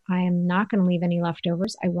unturned. I am not going to leave any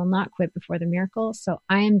leftovers. I will not quit before the miracle. So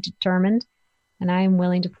I am determined, and I am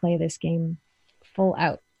willing to play this game full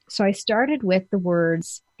out. So I started with the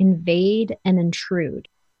words invade and intrude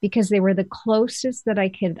because they were the closest that I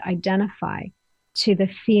could identify to the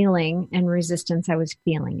feeling and resistance I was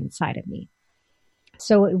feeling inside of me.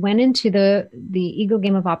 So it went into the ego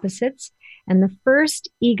game of opposites. And the first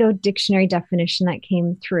ego dictionary definition that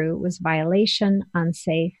came through was violation,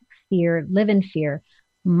 unsafe, fear, live in fear,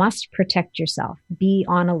 must protect yourself, be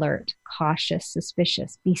on alert, cautious,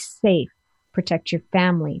 suspicious, be safe, protect your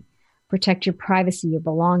family, protect your privacy, your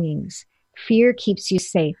belongings. Fear keeps you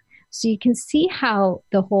safe. So you can see how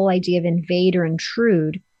the whole idea of invade or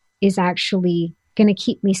intrude is actually going to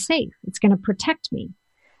keep me safe. It's going to protect me.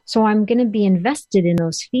 So I'm going to be invested in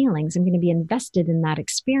those feelings. I'm going to be invested in that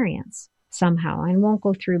experience somehow. I won't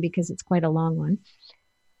go through because it's quite a long one.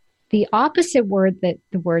 The opposite word that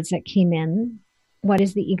the words that came in, what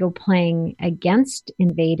is the ego playing against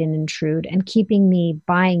invade and intrude and keeping me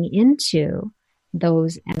buying into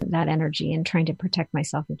those and that energy and trying to protect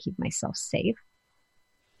myself and keep myself safe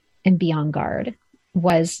and be on guard,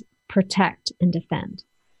 was protect and defend.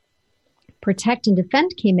 Protect and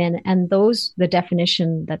defend came in, and the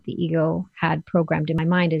definition that the ego had programmed in my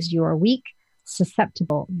mind is you are weak,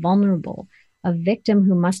 susceptible, vulnerable, a victim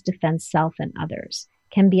who must defend self and others,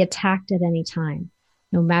 can be attacked at any time.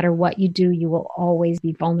 No matter what you do, you will always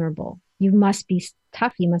be vulnerable. You must be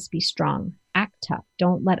tough. You must be strong. Act tough.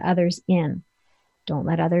 Don't let others in. Don't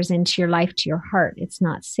let others into your life, to your heart. It's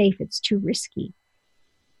not safe. It's too risky.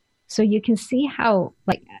 So you can see how,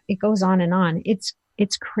 like, it goes on and on.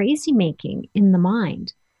 It's crazy making in the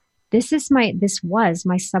mind. This was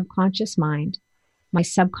my subconscious mind, my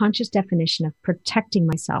subconscious definition of protecting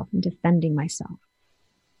myself and defending myself.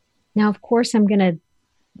 Now, of course, I'm going to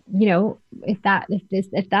if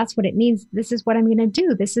that's what it means, this is what I'm going to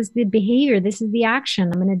do. This is the behavior. This is the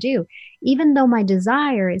action I'm going to do. Even though my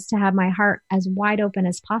desire is to have my heart as wide open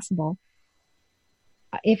as possible,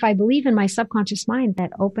 if I believe in my subconscious mind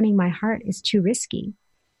that opening my heart is too risky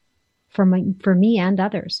for me and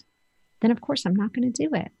others, then of course I'm not going to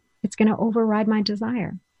do it. It's going to override my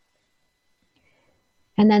desire.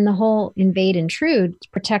 And then the whole invade, intrude,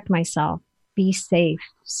 protect myself, be safe,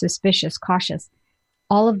 suspicious, cautious.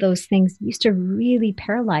 All of those things used to really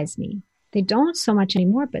paralyze me. They don't so much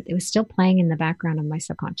anymore, but it was still playing in the background of my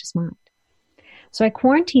subconscious mind. So I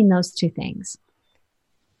quarantined those two things,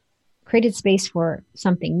 created space for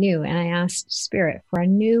something new, and I asked Spirit for a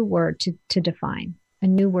new word to define, a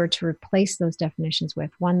new word to replace those definitions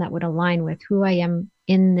with, one that would align with who I am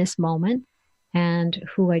in this moment and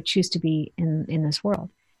who I choose to be in this world.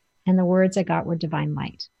 And the words I got were divine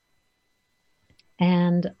light.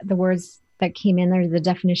 And the words that came in there, the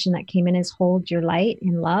definition that came in is hold your light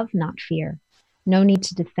in love, not fear. No need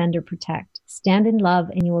to defend or protect. Stand in love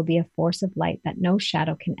and you will be a force of light that no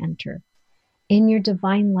shadow can enter. In your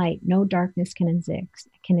divine light, no darkness can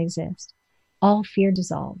exist. All fear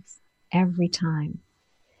dissolves every time.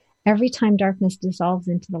 Every time darkness dissolves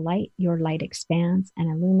into the light, your light expands and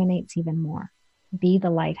illuminates even more. Be the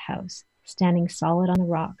lighthouse, standing solid on the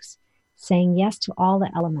rocks, saying yes to all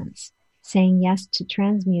the elements, saying yes to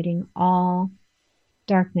transmuting all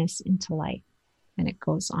darkness into light. And it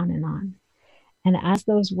goes on and on. And as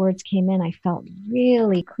those words came in, I felt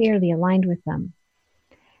really clearly aligned with them.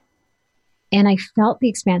 And I felt the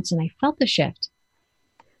expansion. I felt the shift.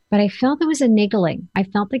 But I felt there was a niggling. I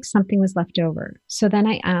felt like something was left over. So then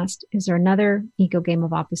I asked, is there another ego game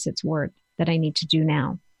of opposites word that I need to do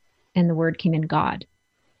now? And the word came in, God.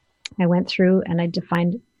 I went through and I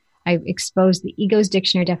exposed the ego's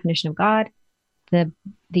dictionary definition of God.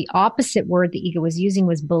 The opposite word the ego was using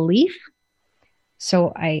was belief.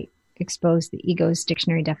 So I exposed the ego's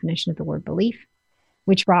dictionary definition of the word belief,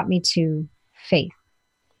 which brought me to faith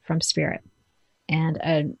from Spirit.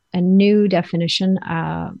 And a new definition,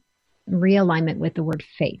 realignment with the word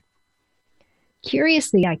faith.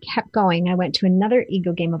 Curiously, I kept going. I went to another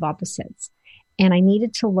ego game of opposites, and I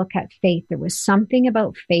needed to look at faith. There was something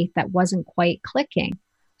about faith that wasn't quite clicking.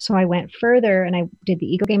 So I went further and I did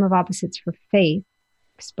the ego game of opposites for faith,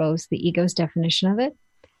 exposed the ego's definition of it.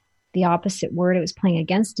 The opposite word it was playing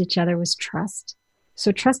against each other was trust.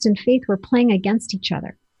 So trust and faith were playing against each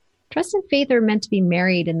other. Trust and faith are meant to be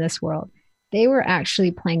married in this world. They were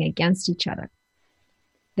actually playing against each other.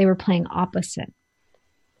 They were playing opposite.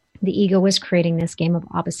 The ego was creating this game of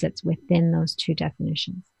opposites within those two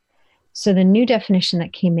definitions. So the new definition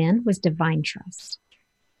that came in was divine trust.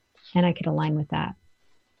 And I could align with that.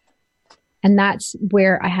 And that's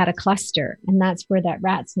where I had a cluster. And that's where that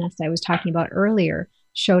rat's nest I was talking about earlier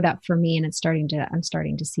showed up for me. And I'm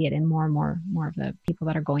starting to see it in more and more of the people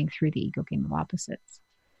that are going through the ego game of opposites.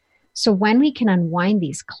 So when we can unwind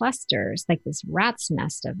these clusters, like this rat's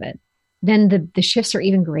nest of it, then the shifts are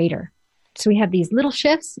even greater. So we have these little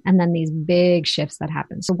shifts and then these big shifts that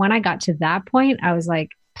happen. So when I got to that point, I was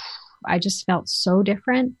like, I just felt so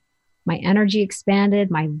different. My energy expanded.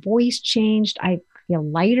 My voice changed. I feel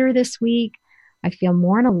lighter this week. I feel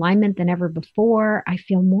more in alignment than ever before. I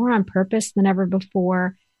feel more on purpose than ever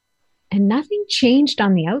before. And nothing changed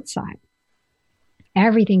on the outside.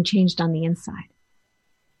 Everything changed on the inside.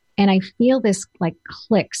 And I feel this like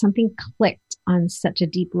click, something clicked on such a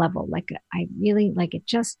deep level. Like it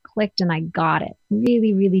just clicked and I got it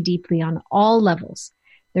really, really deeply on all levels.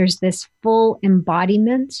 There's this full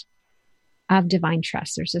embodiment of divine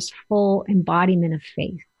trust. There's this full embodiment of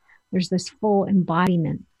faith. There's this full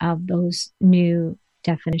embodiment of those new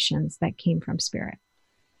definitions that came from Spirit.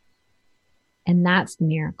 And that's the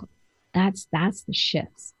miracle. That's the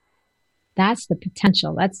shifts. That's the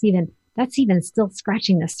potential. That's even still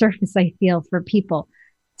scratching the surface, I feel, for people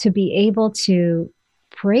to be able to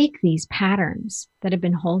break these patterns that have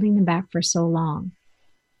been holding them back for so long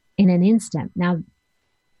in an instant. Now,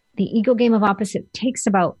 the ego game of opposite takes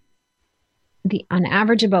on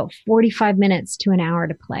average about 45 minutes to an hour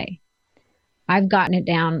to play. I've gotten it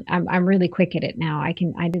down. I'm really quick at it now. I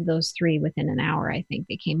did those 3 within an hour. I think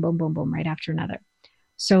they came boom, boom, boom right after another.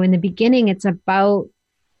 So in the beginning, it's about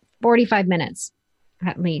 45 minutes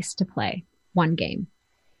at least to play one game.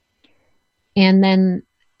 And then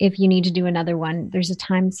if you need to do another one, there's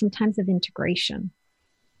sometimes of integration.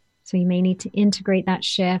 So you may need to integrate that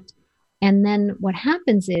shift. And then what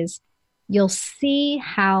happens is you'll see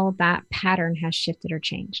how that pattern has shifted or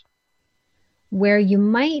changed. Where you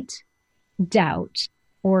might doubt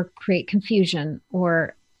or create confusion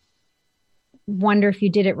or wonder if you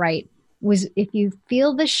did it right, was if you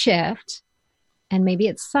feel the shift, and maybe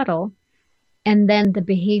it's subtle, and then the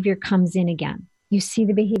behavior comes in again. You see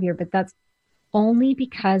the behavior, but that's only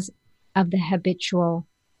because of the habitual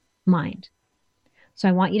mind. So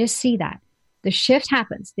I want you to see that. The shift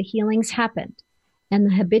happens, the healings happened, and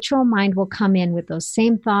the habitual mind will come in with those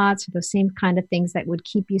same thoughts, those same kind of things that would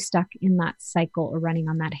keep you stuck in that cycle or running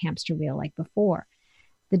on that hamster wheel like before.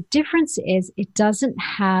 The difference is it doesn't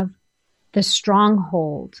have the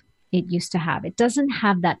stronghold it used to have. It doesn't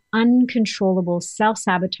have that uncontrollable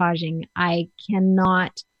self-sabotaging, I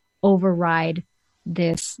cannot override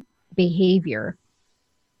this behavior.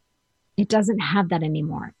 It doesn't have that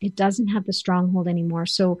anymore. It doesn't have the stronghold anymore.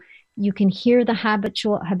 So you can hear the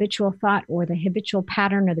habitual thought or the habitual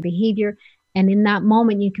pattern or the behavior, and in that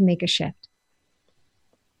moment you can make a shift.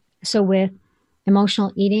 So with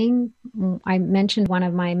emotional eating, I mentioned one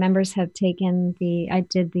of my members have taken I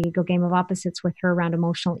did the Ego Game of Opposites with her around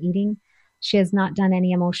emotional eating. She has not done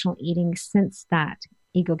any emotional eating since that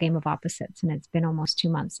Ego Game of Opposites, and it's been almost 2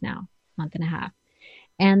 months now, month and a half.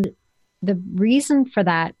 And the reason for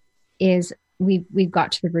that is we've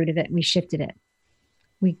got to the root of it. We shifted it.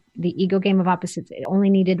 The Ego Game of Opposites, it only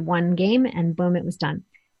needed one game and boom, it was done.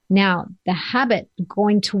 Now, the habit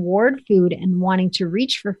going toward food and wanting to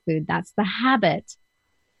reach for food, that's the habit.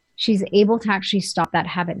 She's able to actually stop that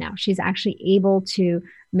habit now. She's actually able to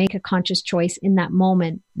make a conscious choice in that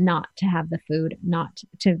moment not to have the food, not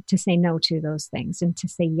to say no to those things, and to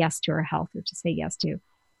say yes to her health, or to say yes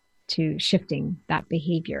to shifting that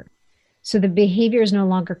behavior. So the behavior is no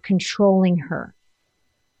longer controlling her.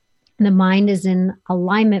 The mind is in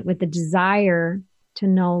alignment with the desire to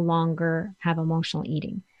no longer have emotional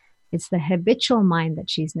eating. It's the habitual mind that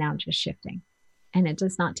she's now just shifting, and it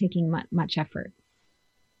is not taking much effort.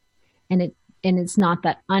 And it's not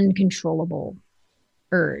that uncontrollable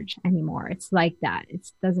urge anymore. It's like that. It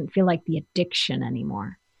doesn't feel like the addiction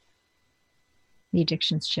anymore. The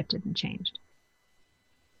addiction's shifted and changed.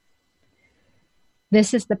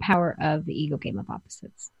 This is the power of the Ego Game of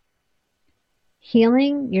Opposites.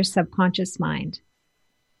 Healing your subconscious mind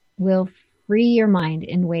will free your mind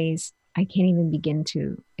in ways I can't even begin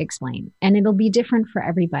to explain. And it'll be different for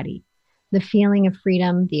everybody. The feeling of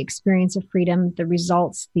freedom, the experience of freedom, the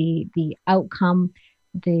results, the outcome,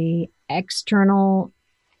 the external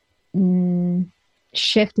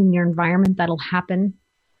shift in your environment that'll happen.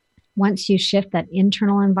 Once you shift that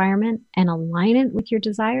internal environment and align it with your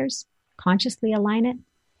desires, consciously align it,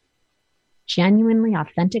 genuinely,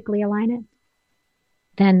 authentically align it,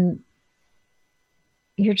 then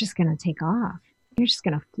you're just going to take off. You're just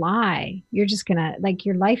going to fly. You're just going to, like,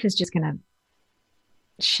 your life is just going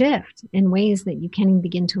to shift in ways that you can't even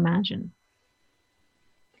begin to imagine.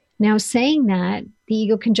 Now, saying that, the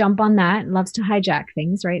ego can jump on that and loves to hijack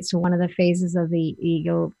things, right? So one of the phases of the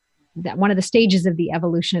ego, that one of the stages of the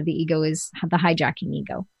evolution of the ego is the hijacking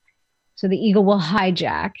ego. So the ego will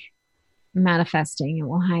hijack manifesting, it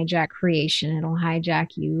will hijack creation, it'll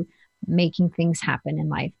hijack you making things happen in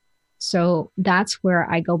life. So that's where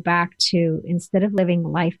I go back to, instead of living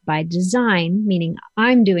life by design, meaning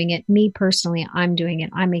I'm doing it, me personally, I'm doing it,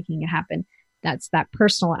 I'm making it happen. That's that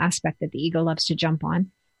personal aspect that the ego loves to jump on.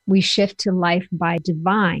 We shift to life by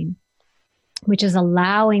divine, which is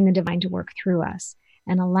allowing the divine to work through us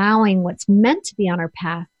and allowing what's meant to be on our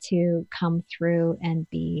path to come through and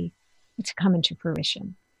to come into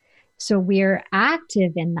fruition. So we're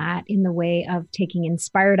active in that, in the way of taking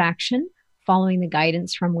inspired action, following the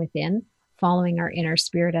guidance from within, following our inner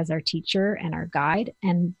spirit as our teacher and our guide,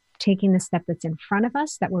 and taking the step that's in front of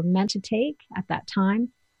us that we're meant to take at that time,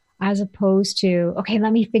 as opposed to, okay,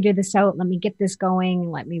 let me figure this out. Let me get this going.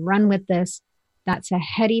 Let me run with this. That's a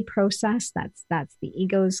heady process. That's the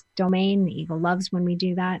ego's domain. The ego loves when we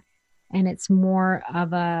do that. And it's more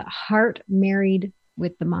of a heart married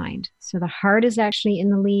with the mind. So the heart is actually in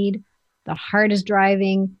the lead. The heart is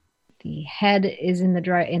driving. The head is in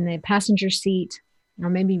the passenger seat, or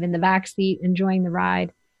maybe even the back seat, enjoying the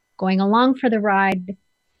ride, going along for the ride,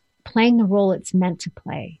 playing the role it's meant to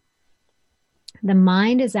play. The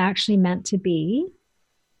mind is actually meant to be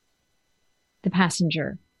the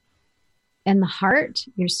passenger. And the heart,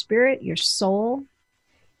 your spirit, your soul,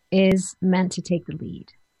 is meant to take the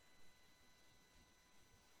lead.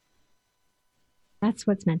 That's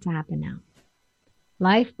what's meant to happen now.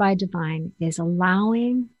 Life by divine is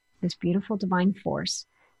allowing this beautiful divine force,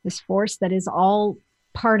 this force that is all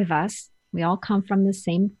part of us. We all come from the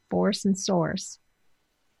same force and source.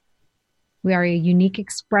 We are a unique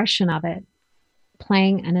expression of it,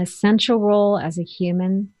 playing an essential role as a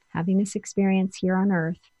human, having this experience here on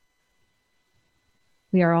earth.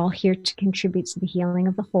 We are all here to contribute to the healing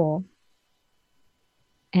of the whole.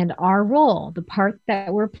 And our role, the part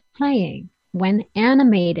that we're playing, when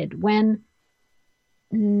animated, when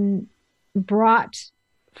brought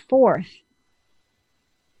forth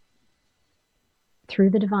through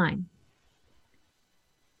the divine,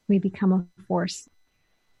 we become a force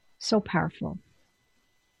so powerful.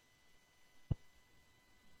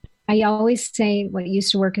 I always say what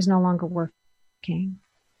used to work is no longer working.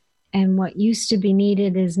 And what used to be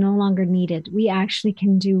needed is no longer needed. We actually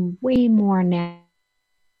can do way more now.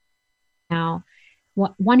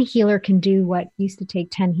 What one healer can do what used to take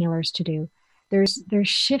 10 healers to do. There's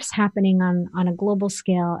shifts happening on a global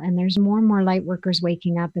scale, and there's more and more light workers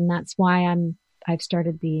waking up. And that's why I've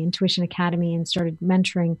started the Intuition Academy and started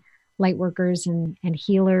mentoring light workers and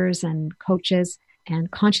healers and coaches and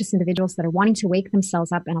conscious individuals that are wanting to wake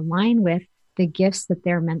themselves up and align with the gifts that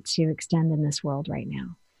they're meant to extend in this world right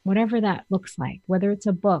now. Whatever that looks like, whether it's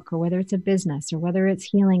a book or whether it's a business or whether it's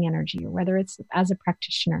healing energy or whether it's as a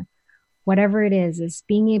practitioner, whatever it is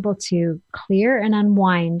being able to clear and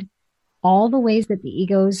unwind all the ways that the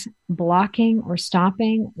ego's blocking or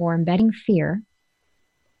stopping or embedding fear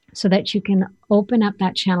so that you can open up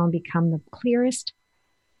that channel and become the clearest,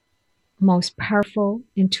 most powerful,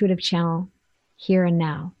 intuitive channel here and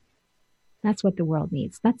now. That's what the world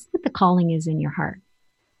needs. That's what the calling is in your heart.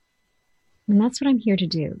 And that's what I'm here to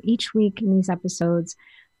do each week in these episodes,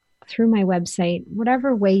 through my website,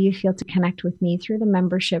 whatever way you feel to connect with me, through the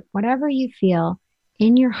membership, whatever you feel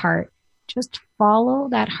in your heart, just follow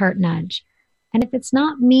that heart nudge. And if it's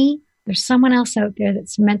not me, there's someone else out there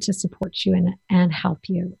that's meant to support you and help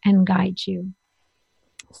you and guide you.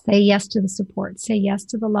 Say yes to the support. Say yes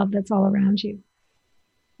to the love that's all around you.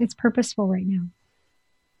 It's purposeful right now.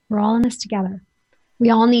 We're all in this together. We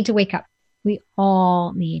all need to wake up. We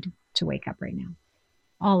all need to wake up right now.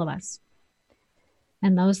 All of us.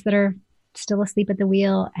 And those that are still asleep at the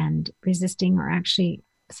wheel and resisting are actually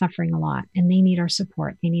suffering a lot. And they need our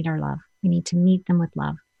support. They need our love. We need to meet them with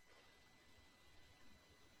love.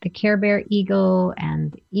 The Care Bear ego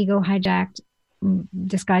and ego hijacked,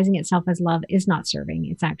 disguising itself as love, is not serving.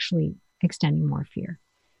 It's actually extending more fear.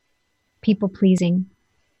 People pleasing,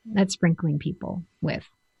 that's sprinkling people with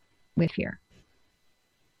fear.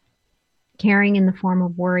 Caring in the form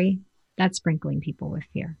of worry, that's sprinkling people with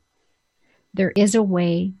fear. There is a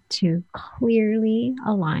way to clearly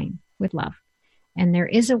align with love. And there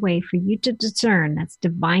is a way for you to discern, that's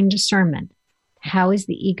divine discernment. How is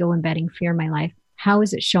the ego embedding fear in my life? How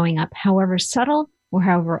is it showing up? However subtle or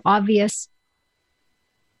however obvious,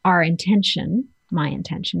 our intention, my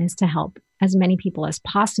intention, is to help as many people as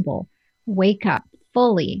possible wake up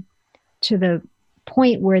fully to the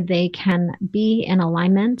point where they can be in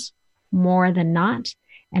alignment more than not.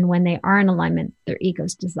 And when they are in alignment, their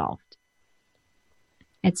ego's dissolved.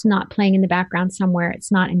 It's not playing in the background somewhere.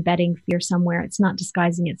 It's not embedding fear somewhere. It's not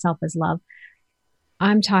disguising itself as love.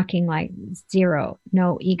 I'm talking like zero,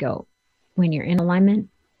 no ego. When you're in alignment,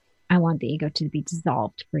 I want the ego to be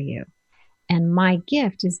dissolved for you. And my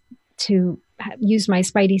gift is to use my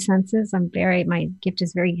spidey senses. My gift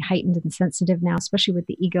is very heightened and sensitive now, especially with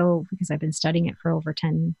the ego, because I've been studying it for over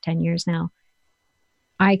 10 years now.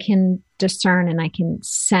 I can discern and I can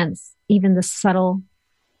sense even the subtle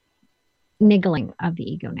niggling of the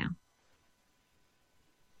ego now.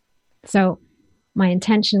 So my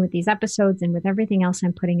intention with these episodes and with everything else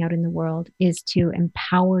I'm putting out in the world is to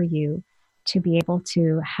empower you to be able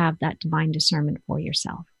to have that divine discernment for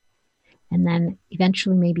yourself. And then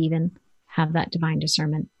eventually maybe even have that divine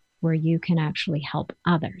discernment where you can actually help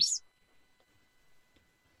others.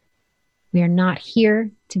 We are not here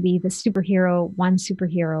to be the superhero, one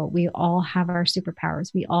superhero. We all have our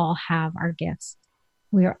superpowers. We all have our gifts.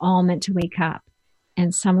 We are all meant to wake up.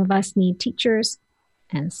 And some of us need teachers,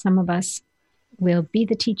 and some of us will be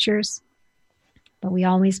the teachers, but we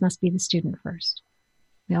always must be the student first.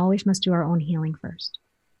 We always must do our own healing first.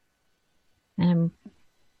 And I'm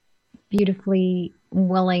beautifully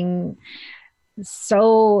willing,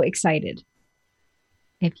 so excited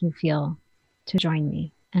if you feel to join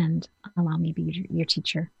me and allow me to be your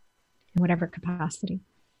teacher in whatever capacity.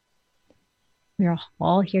 We are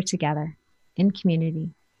all here together in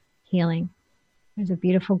community, healing. There's a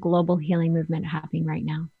beautiful global healing movement happening right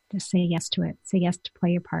now. Just say yes to it. Say yes to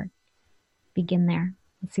play your part. Begin there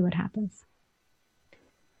and see what happens.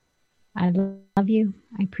 I love you.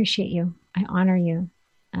 I appreciate you. I honor you.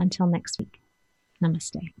 Until next week.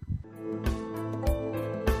 Namaste.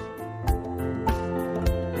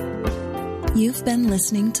 You've been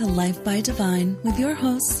listening to Life by Divine with your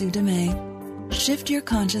host, Sue Dumais. Shift your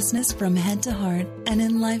consciousness from head to heart and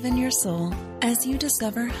enliven your soul as you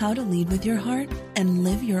discover how to lead with your heart and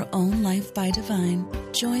live your own life by divine.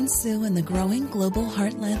 Join Sue in the growing global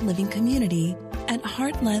Heart-Led Living community at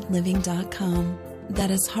heartledliving.com. That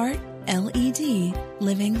is heart, L-E-D,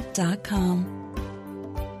 living.com.